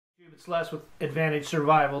It's Les with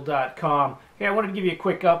AdvantageSurvival.com. Hey, I wanted to give you a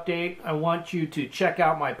quick update. I want you to check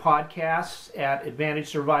out my podcasts at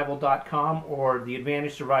AdvantageSurvival.com or the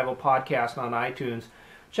Advantage Survival Podcast on iTunes.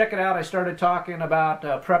 Check it out. I started talking about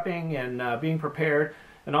prepping and being prepared,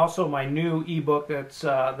 and also my new ebook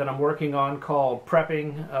that I'm working on called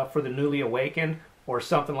Prepping for the Newly Awakened, or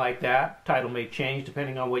something like that. Title may change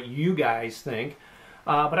depending on what you guys think.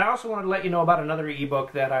 But I also wanted to let you know about another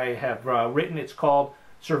ebook that I have written. It's called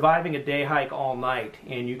Surviving a Day Hike All Night,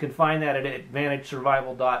 and you can find that at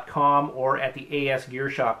AdvantageSurvival.com or at the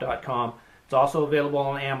asgearshop.com. It's also available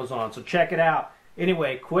on Amazon, so check it out.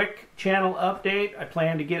 Anyway, quick channel update. I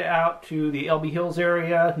plan to get out to the LB Hills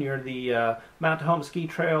area near the Mount Tahoma ski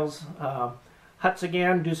trails huts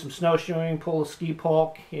again, do some snowshoeing, pull a ski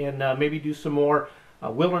pulk, and maybe do some more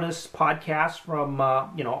wilderness podcasts from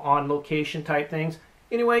on location type things.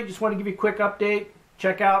 Anyway, just want to give you a quick update.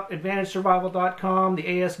 Check out AdvantageSurvival.com, the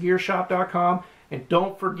asgearshop.com, and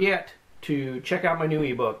don't forget to check out my new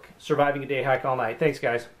ebook, Surviving a Day Hike All Night. Thanks,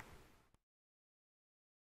 guys.